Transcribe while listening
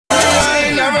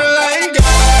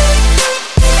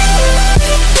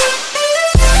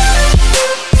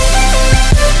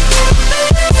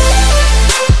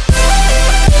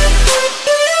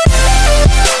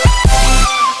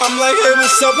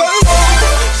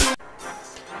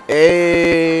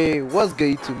Hey, what's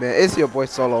good, YouTube, man? It's your boy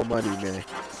Solo Money, man.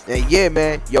 And yeah,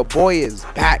 man, your boy is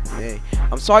back, man.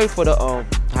 I'm sorry for the I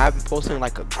haven't posted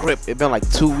like a grip. It's been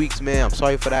like 2 weeks, man. I'm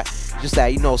sorry for that. Just that,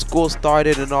 you know, school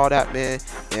started and all that, man.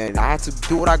 And I had to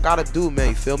do what I gotta do, man.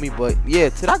 You feel me? But yeah,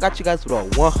 today I got you guys with a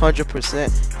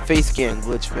 100% face scan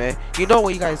glitch, man. You know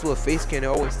when you guys do a face scan, it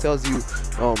always tells you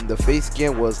the face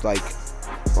scan was like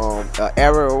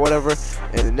error or whatever,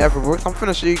 and it never worked. I'm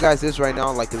finna show you guys this right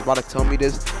now, like it's about to tell me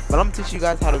this, but I'm gonna teach you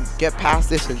guys how to get past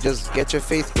this and just get your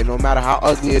face scan, no matter how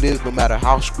ugly it is, no matter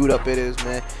how screwed up it is,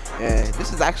 man. And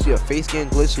this is actually a face scan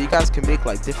glitch, so you guys can make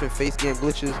like different face scan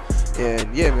glitches.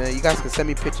 And yeah, man, you guys can send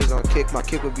me pictures on Kick. My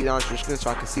Kick will be down in the description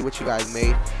so I can see what you guys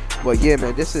made. But yeah,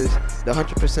 man, this is the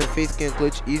 100% face scan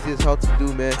glitch, easy as hell to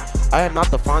do, man. I am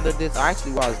not the founder of this. I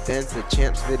actually watched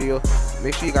DENZ'S video.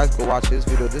 Make sure you guys go watch his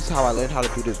video. This is how I learned how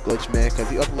to do this glitch, man, because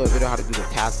he uploaded a video how to do the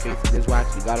task face, and this is where I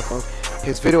actually got it from.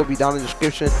 His video will be down in the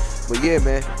description. But yeah,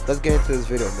 man, let's get into this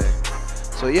video, man.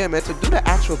 So yeah, man, to do the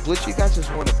actual glitch, you guys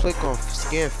just want to click on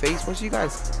scan face. Once you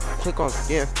guys click on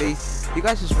scan face, you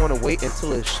guys just want to wait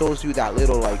until it shows you that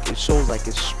little, like, it shows like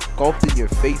it's sculpting your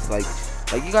face, like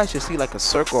you guys should see like a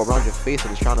circle around your face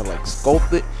and it's trying to like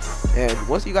sculpt it. And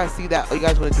once you guys see that, all you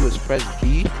guys want to do is press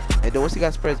B. And then once you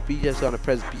guys press B, you just want to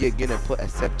press B again and put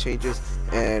accept changes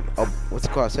and what's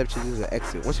it called, accept changes and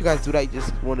exit. Once you guys do that, you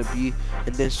just want to be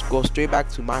and then go straight back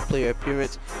to my player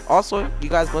appearance. Also, you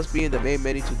guys must be in the main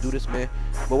menu to do this, man.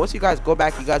 But once you guys go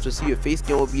back, you guys will see your face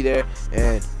scan will be there,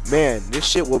 and man, this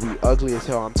shit will be ugly as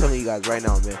hell. I'm telling you guys right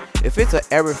now, man. If it's an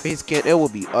error face scan, it will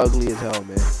be ugly as hell,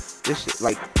 man. This shit,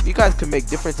 like, you guys can make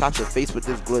different types of face with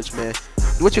this glitch, man.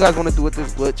 What you guys want to do with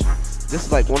this glitch? This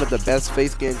is like one of the best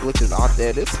face scan glitches out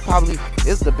there. This probably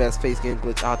is the best face scan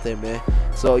glitch out there, man.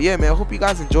 So yeah, man, I hope you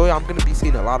guys enjoy. I'm gonna be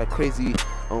seeing a lot of crazy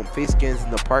face scans in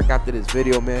the park after this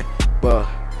video, man. But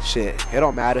shit, it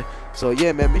don't matter. So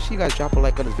yeah, man, make sure you guys drop a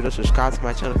like on this video, subscribe to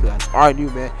my channel if you guys are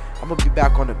new, man. I'm gonna be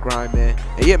back on the grind, man.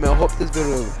 And yeah, man, I hope this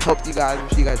video helped you guys.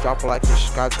 Make sure you guys drop a like and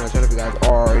subscribe to my channel if you guys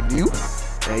are new.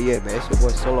 And yeah, man, it's your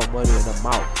boy Solo Money, and I'm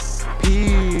out.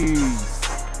 Peace.